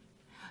working.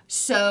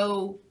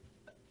 So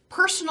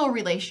personal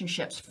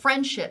relationships,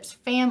 friendships,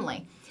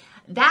 family,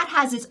 that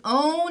has its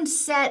own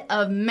set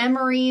of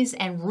memories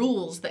and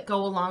rules that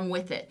go along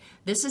with it.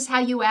 This is how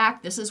you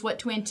act, this is what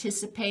to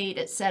anticipate,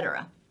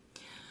 etc.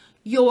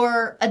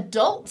 Your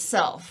adult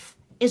self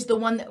is the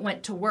one that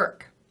went to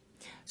work.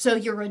 So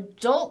your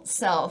adult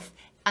self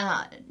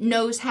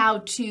knows how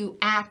to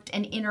act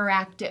and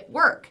interact at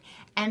work.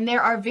 And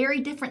there are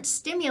very different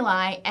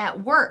stimuli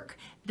at work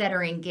that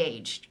are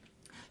engaged.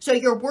 So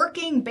you're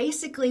working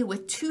basically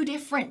with two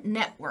different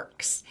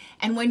networks.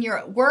 And when you're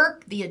at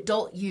work, the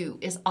adult you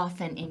is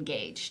often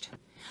engaged.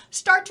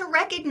 Start to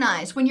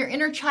recognize when your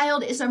inner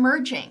child is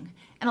emerging.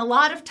 And a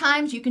lot of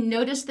times you can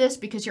notice this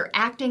because you're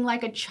acting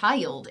like a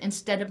child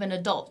instead of an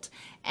adult.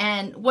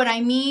 And what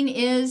I mean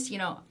is,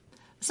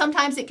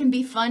 sometimes it can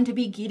be fun to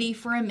be giddy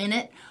for a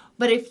minute,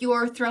 but if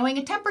you're throwing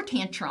a temper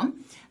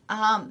tantrum,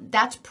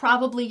 that's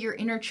probably your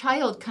inner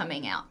child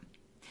coming out.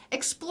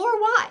 Explore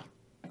why.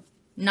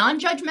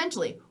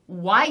 Non-judgmentally,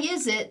 why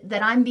is it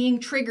that I'm being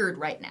triggered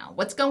right now?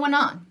 What's going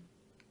on?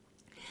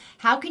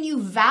 How can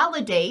you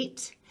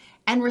validate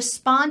and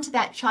respond to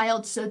that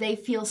child so they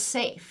feel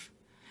safe?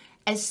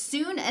 As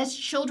soon as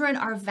children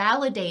are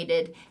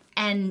validated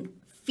and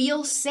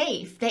feel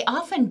safe, they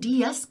often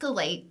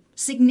de-escalate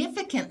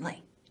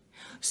significantly.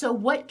 So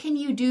what can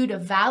you do to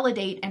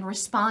validate and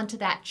respond to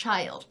that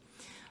child?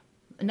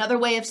 Another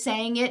way of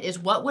saying it is,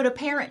 what would a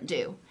parent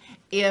do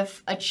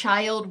if a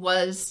child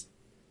was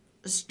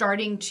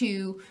starting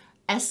to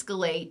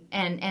escalate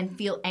and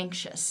feel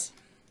anxious?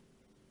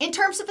 In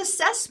terms of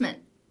assessment,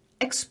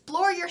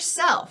 explore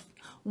yourself.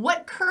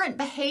 What current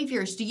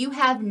behaviors do you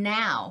have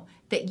now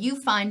that you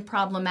find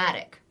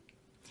problematic?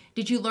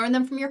 Did you learn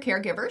them from your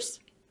caregivers?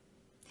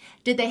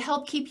 Did they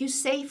help keep you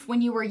safe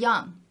when you were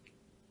young?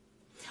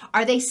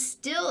 Are they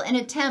still an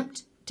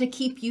attempt to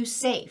keep you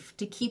safe,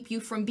 to keep you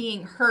from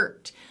being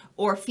hurt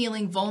or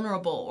feeling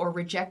vulnerable or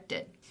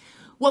rejected?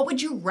 What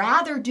would you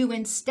rather do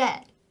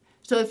instead?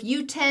 So if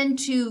you tend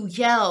to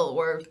yell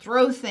or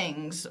throw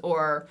things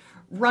or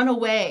run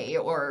away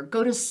or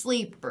go to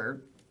sleep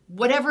or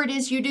whatever it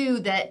is you do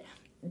that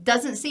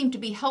doesn't seem to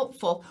be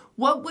helpful,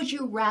 what would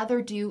you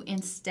rather do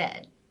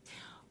instead?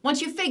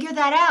 Once you figure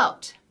that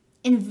out,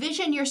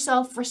 envision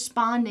yourself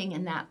responding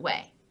in that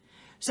way.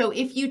 So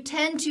if you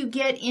tend to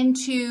get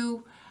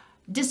into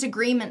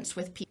disagreements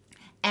with people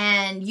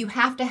and you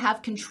have to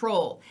have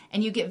control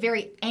and you get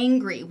very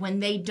angry when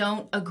they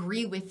don't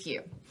agree with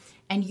you,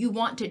 and you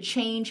want to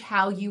change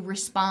how you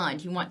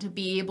respond. You want to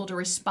be able to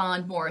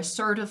respond more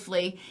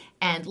assertively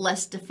and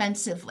less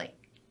defensively.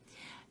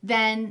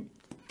 Then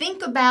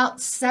think about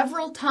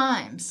several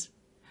times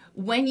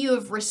when you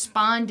have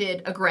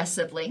responded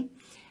aggressively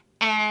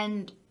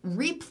and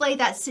replay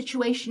that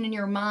situation in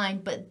your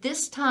mind, but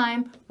this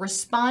time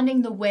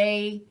responding the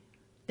way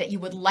that you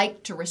would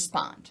like to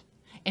respond.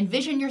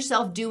 Envision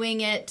yourself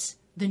doing it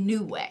the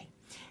new way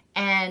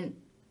and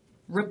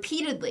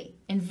repeatedly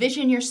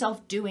envision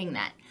yourself doing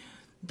that.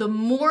 The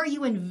more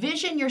you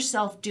envision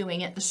yourself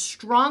doing it, the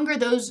stronger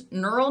those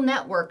neural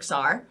networks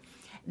are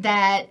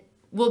that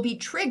will be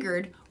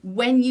triggered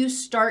when you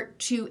start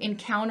to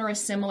encounter a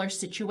similar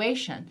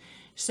situation.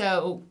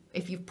 So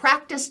if you've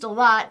practiced a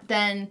lot,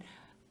 then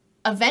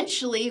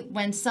eventually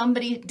when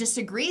somebody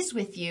disagrees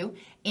with you,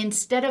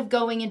 instead of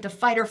going into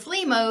fight or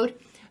flee mode,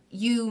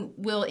 you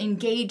will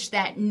engage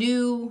that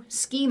new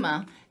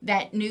schema,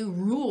 that new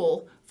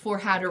rule for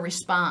how to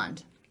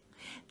respond.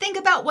 Think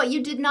about what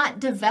you did not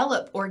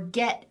develop or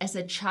get as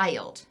a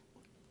child.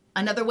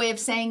 Another way of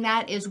saying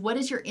that is, what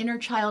is your inner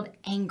child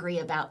angry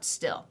about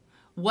still?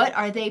 What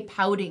are they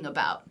pouting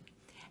about?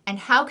 And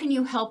how can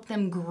you help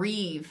them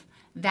grieve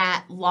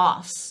that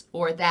loss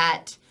or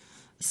that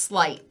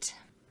slight?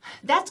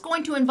 That's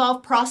going to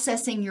involve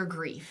processing your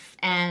grief,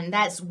 and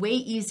that's way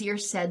easier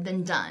said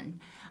than done.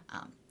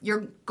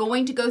 You're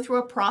going to go through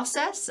a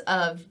process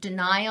of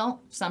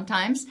denial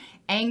sometimes,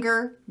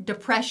 anger,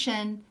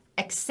 depression,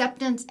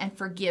 acceptance, and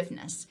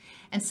forgiveness.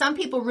 And some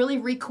people really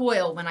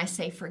recoil when I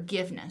say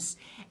forgiveness.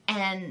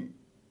 And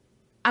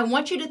I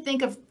want you to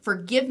think of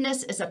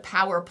forgiveness as a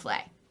power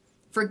play.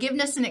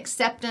 Forgiveness and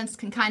acceptance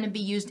can kind of be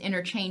used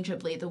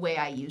interchangeably the way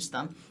I use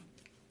them.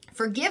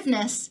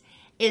 Forgiveness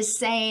is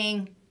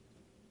saying,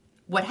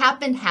 what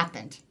happened,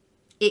 happened.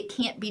 It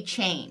can't be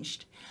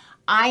changed.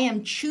 I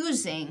am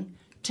choosing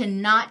to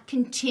not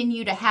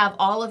continue to have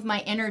all of my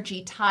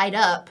energy tied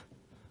up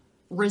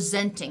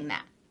resenting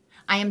that.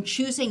 I am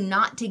choosing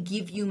not to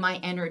give you my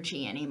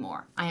energy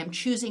anymore. I am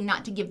choosing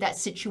not to give that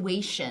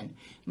situation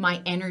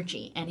my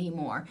energy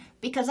anymore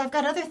because I've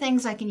got other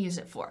things I can use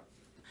it for.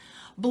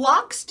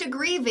 Blocks to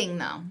grieving,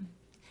 though,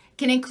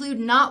 can include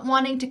not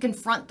wanting to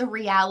confront the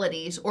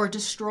realities or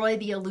destroy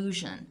the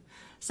illusion.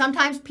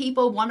 Sometimes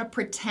people want to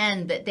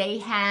pretend that they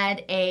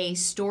had a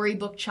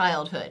storybook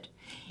childhood.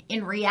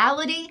 In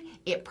reality,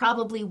 it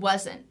probably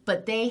wasn't,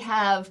 but they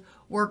have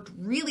worked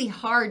really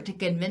hard to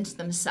convince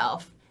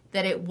themselves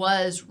that it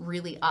was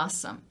really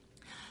awesome.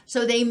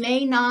 So they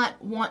may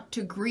not want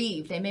to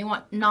grieve. They may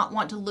not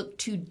want to look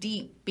too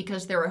deep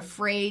because they're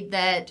afraid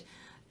that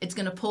it's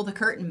going to pull the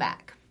curtain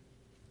back.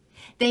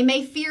 They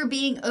may fear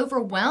being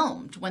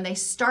overwhelmed when they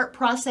start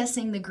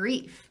processing the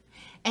grief.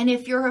 And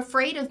if you're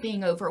afraid of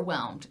being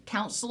overwhelmed,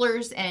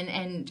 counselors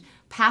and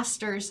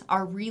pastors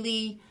are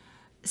really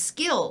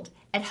skilled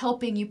at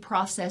helping you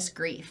process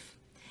grief.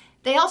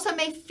 They also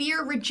may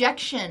fear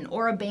rejection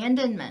or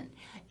abandonment.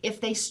 If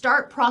they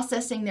start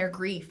processing their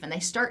grief and they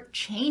start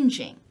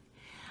changing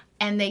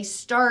and they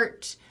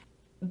start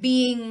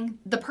being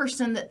the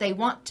person that they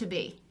want to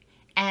be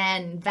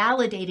and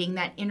validating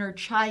that inner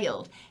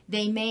child,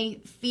 they may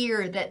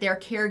fear that their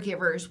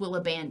caregivers will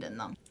abandon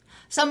them.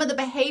 Some of the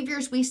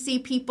behaviors we see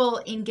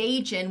people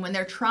engage in when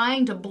they're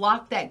trying to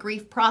block that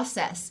grief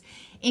process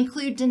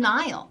include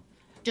denial,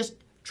 just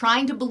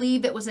trying to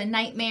believe it was a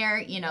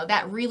nightmare,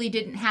 that really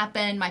didn't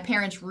happen. My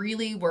parents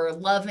really were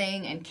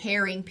loving and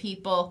caring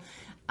people.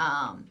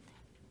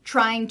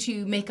 Trying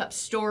to make up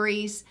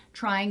stories,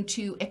 trying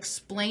to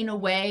explain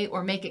away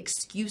or make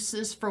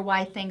excuses for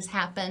why things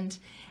happened,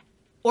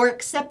 or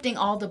accepting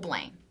all the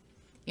blame.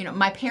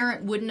 My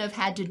parent wouldn't have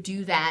had to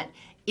do that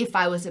if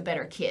I was a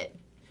better kid,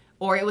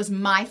 or it was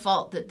my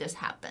fault that this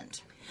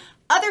happened.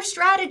 Other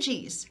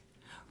strategies: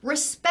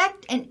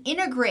 respect and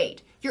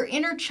integrate your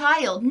inner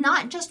child,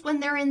 not just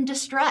when they're in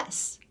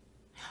distress.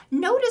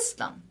 Notice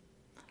them.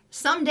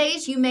 Some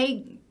days you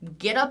may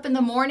get up in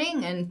the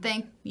morning and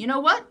think, you know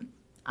what?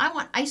 I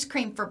want ice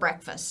cream for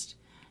breakfast.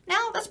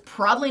 Now, that's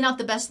probably not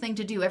the best thing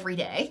to do every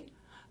day,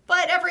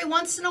 but every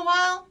once in a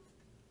while,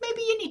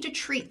 maybe you need to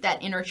treat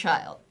that inner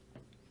child.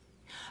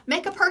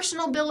 Make a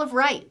personal bill of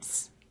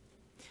rights.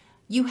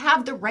 You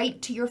have the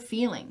right to your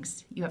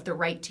feelings. You have the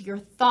right to your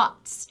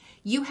thoughts.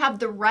 You have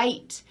the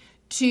right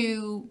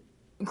to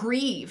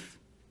grieve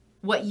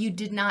what you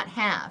did not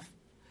have.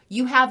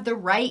 You have the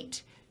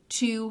right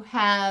to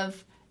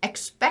have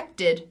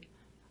expected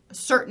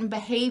certain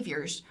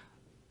behaviors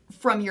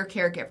from your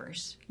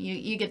caregivers.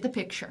 You get the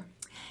picture.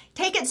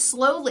 Take it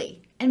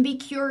slowly and be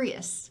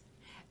curious.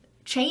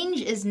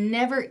 Change is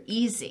never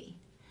easy.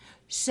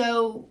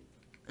 So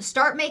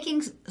start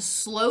making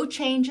slow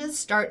changes,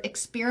 start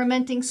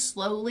experimenting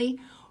slowly,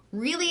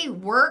 really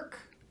work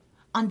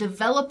on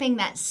developing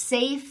that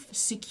safe,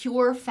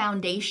 secure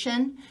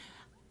foundation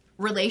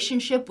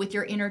relationship with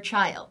your inner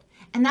child.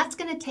 And that's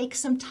going to take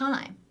some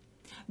time.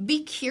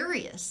 Be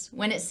curious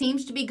when it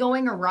seems to be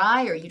going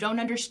awry or you don't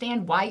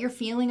understand why you're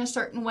feeling a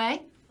certain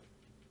way.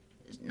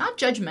 Not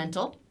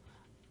judgmental.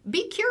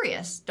 Be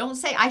curious. Don't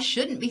say, I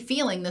shouldn't be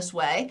feeling this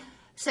way.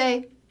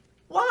 Say,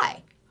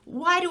 why?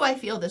 Why do I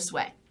feel this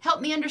way?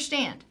 Help me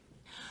understand.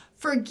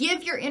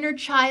 Forgive your inner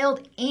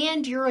child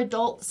and your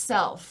adult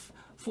self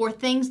for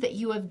things that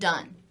you have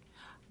done.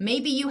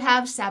 Maybe you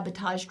have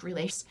sabotaged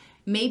relationships.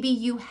 Maybe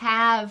you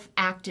have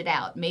acted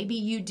out. Maybe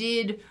you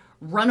did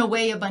run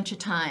away a bunch of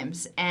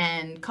times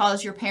and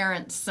cause your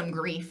parents some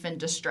grief and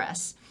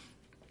distress.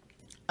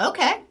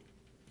 Okay,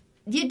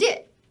 you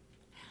did.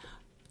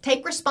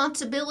 Take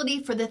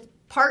responsibility for the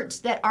parts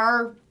that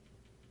are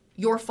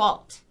your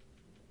fault.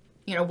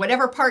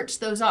 Whatever parts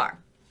those are.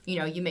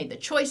 You made the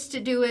choice to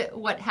do it,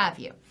 what have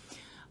you.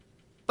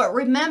 But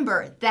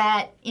remember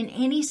that in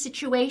any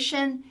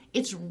situation,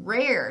 it's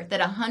rare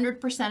that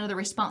 100% of the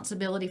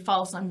responsibility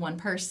falls on one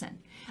person,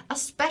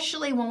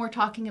 especially when we're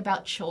talking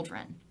about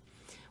children.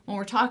 When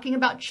we're talking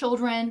about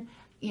children,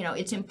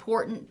 it's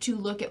important to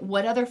look at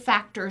what other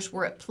factors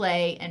were at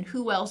play and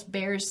who else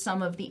bears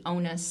some of the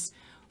onus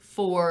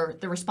for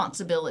the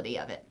responsibility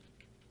of it.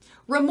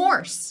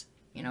 Remorse.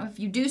 If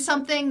you do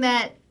something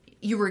that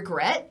you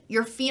regret,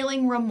 you're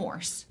feeling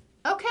remorse.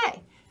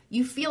 Okay,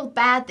 you feel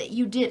bad that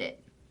you did it.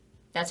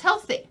 That's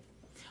healthy.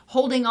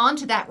 Holding on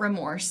to that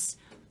remorse,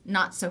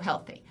 not so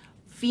healthy.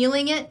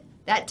 Feeling it,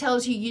 that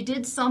tells you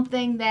did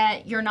something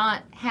that you're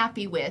not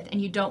happy with and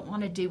you don't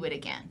want to do it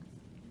again.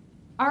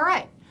 All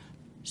right,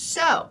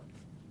 so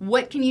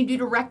what can you do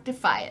to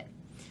rectify it?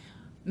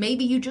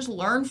 Maybe you just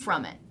learn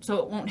from it so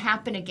it won't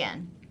happen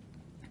again.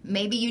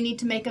 Maybe you need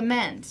to make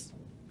amends.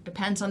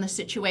 Depends on the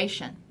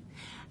situation.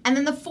 And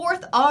then the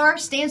fourth R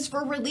stands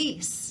for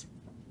release.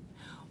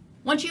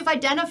 Once you've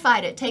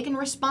identified it, taken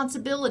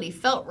responsibility,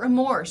 felt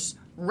remorse,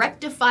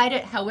 rectified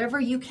it however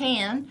you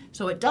can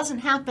so it doesn't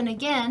happen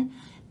again,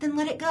 then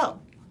let it go.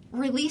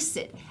 Release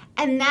it.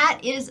 And that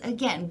is,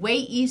 again, way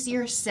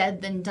easier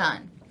said than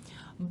done.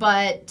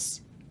 But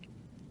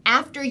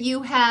after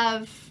you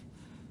have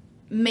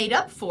made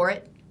up for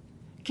it,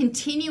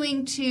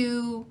 continuing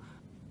to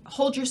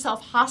hold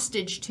yourself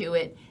hostage to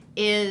it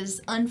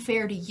is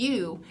unfair to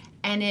you,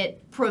 and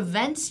it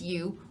prevents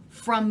you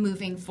from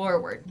moving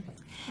forward.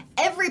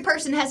 Every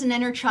person has an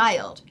inner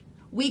child.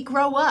 We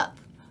grow up,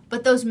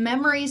 but those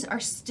memories are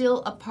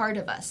still a part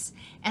of us.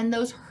 And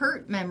those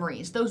hurt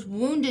memories, those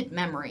wounded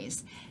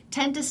memories,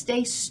 tend to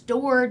stay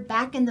stored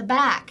back in the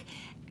back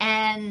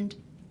and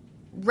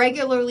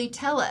regularly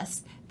tell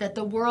us that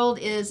the world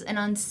is an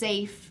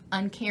unsafe,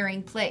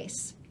 uncaring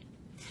place.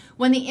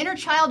 When the inner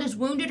child is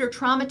wounded or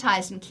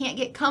traumatized and can't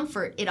get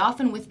comfort, it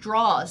often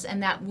withdraws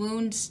and that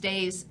wound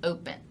stays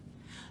open.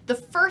 The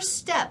first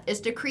step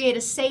is to create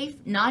a safe,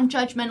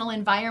 non-judgmental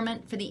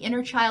environment for the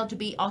inner child to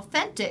be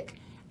authentic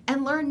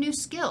and learn new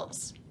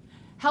skills.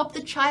 Help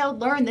the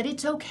child learn that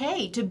it's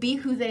okay to be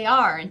who they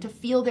are and to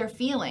feel their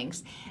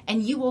feelings,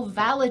 and you will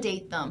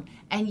validate them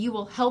and you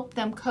will help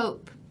them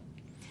cope.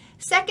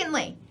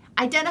 Secondly,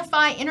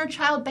 identify inner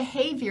child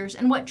behaviors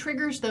and what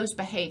triggers those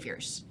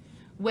behaviors,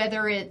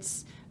 whether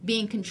it's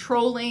being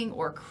controlling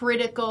or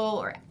critical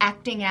or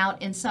acting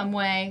out in some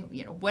way,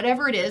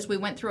 whatever it is. We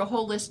went through a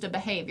whole list of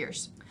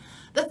behaviors.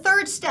 The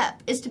third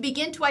step is to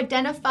begin to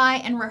identify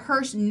and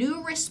rehearse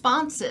new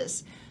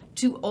responses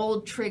to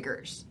old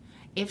triggers.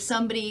 If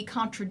somebody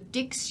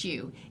contradicts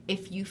you,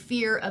 if you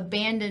fear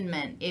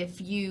abandonment, if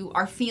you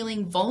are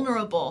feeling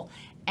vulnerable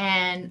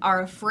and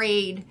are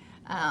afraid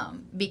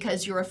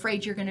because you're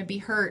afraid you're going to be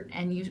hurt,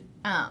 and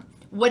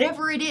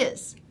whatever it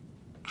is,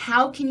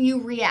 how can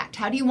you react?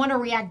 How do you want to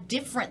react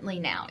differently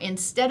now?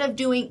 Instead of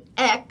doing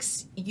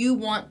X, you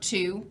want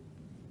to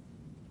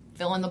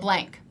fill in the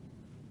blank.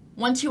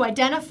 Once you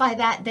identify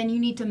that, then you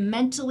need to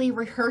mentally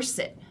rehearse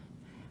it.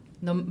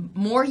 The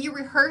more you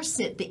rehearse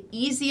it, the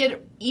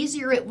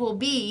easier it will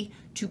be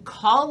to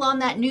call on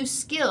that new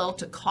skill,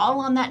 to call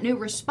on that new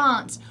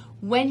response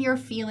when you're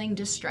feeling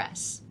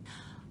distress.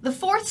 The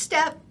fourth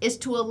step is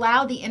to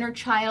allow the inner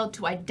child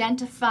to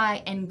identify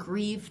and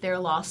grieve their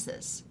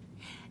losses.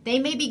 They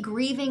may be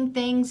grieving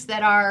things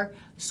that are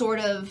sort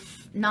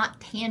of not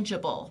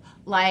tangible,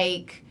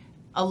 like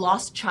a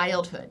lost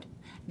childhood.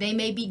 They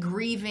may be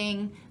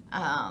grieving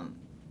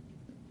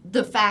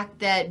the fact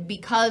that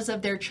because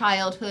of their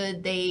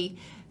childhood, they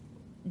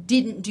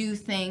didn't do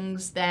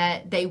things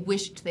that they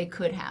wished they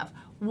could have.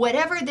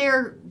 Whatever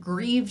their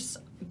griefs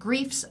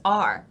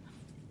are,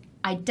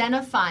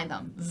 identify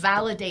them,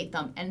 validate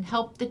them, and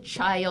help the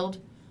child,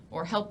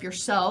 or help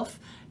yourself,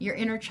 your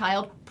inner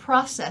child,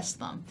 process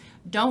them.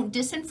 Don't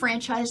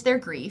disenfranchise their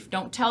grief.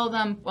 Don't tell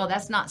them, well,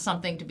 that's not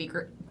something to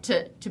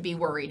be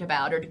worried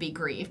about or to be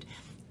grieved.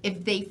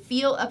 If they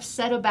feel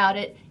upset about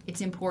it,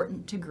 it's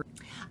important to grieve.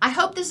 I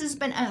hope this has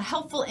been a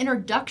helpful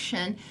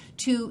introduction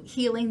to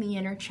healing the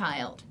inner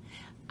child.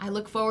 I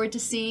look forward to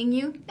seeing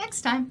you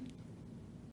next time.